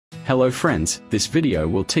Hello friends, this video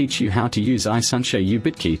will teach you how to use iSunshare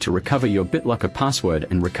UBitkey to recover your BitLocker password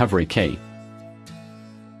and recovery key.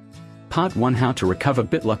 Part 1: How to recover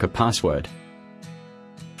BitLocker password.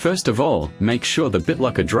 First of all, make sure the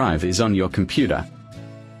BitLocker drive is on your computer.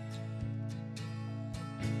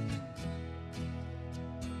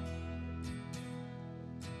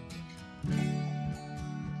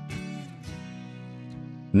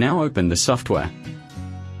 Now open the software.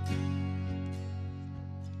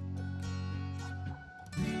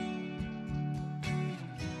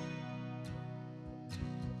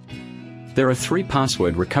 There are 3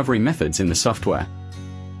 password recovery methods in the software.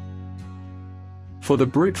 For the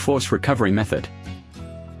brute force recovery method,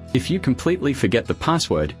 if you completely forget the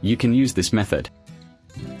password, you can use this method.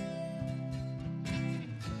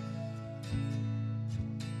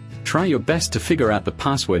 Try your best to figure out the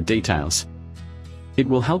password details. It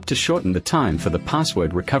will help to shorten the time for the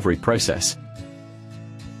password recovery process.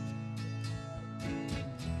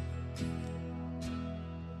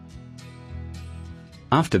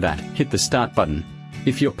 After that, hit the Start button.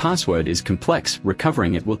 If your password is complex,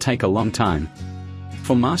 recovering it will take a long time.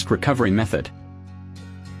 For mask recovery method,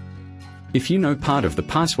 if you know part of the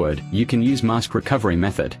password, you can use mask recovery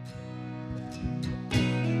method.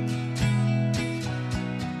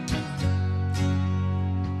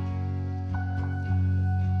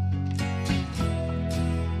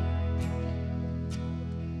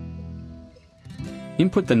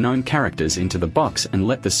 Input the known characters into the box and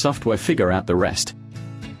let the software figure out the rest.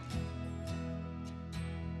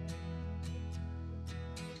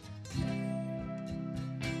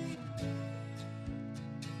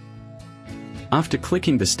 After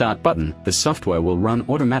clicking the Start button, the software will run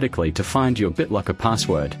automatically to find your BitLocker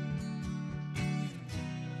password.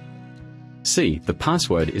 See, the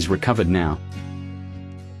password is recovered now.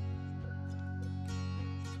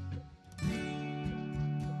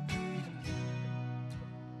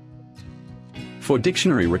 For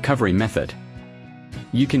dictionary recovery method,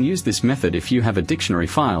 you can use this method if you have a dictionary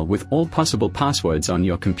file with all possible passwords on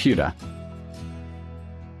your computer.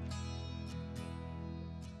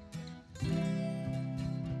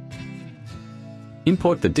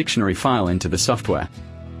 Import the dictionary file into the software.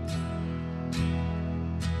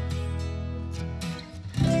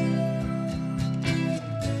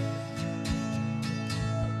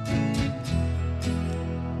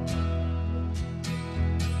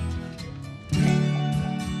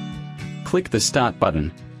 Click the Start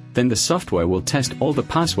button. Then the software will test all the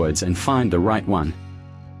passwords and find the right one.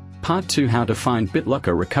 Part 2: How to find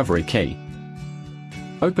BitLocker recovery key.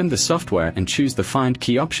 Open the software and choose the Find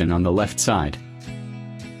Key option on the left side.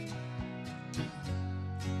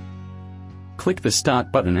 Click the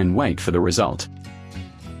Start button and wait for the result.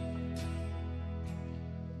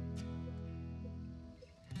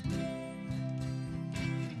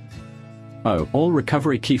 All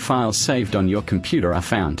recovery key files saved on your computer are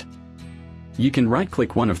found. You can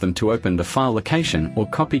right-click one of them to open the file location or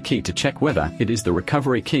copy key to check whether it is the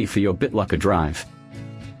recovery key for your BitLocker drive.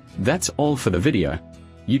 That's all for the video.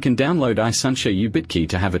 You can download iSunshare UBitkey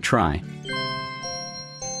to have a try.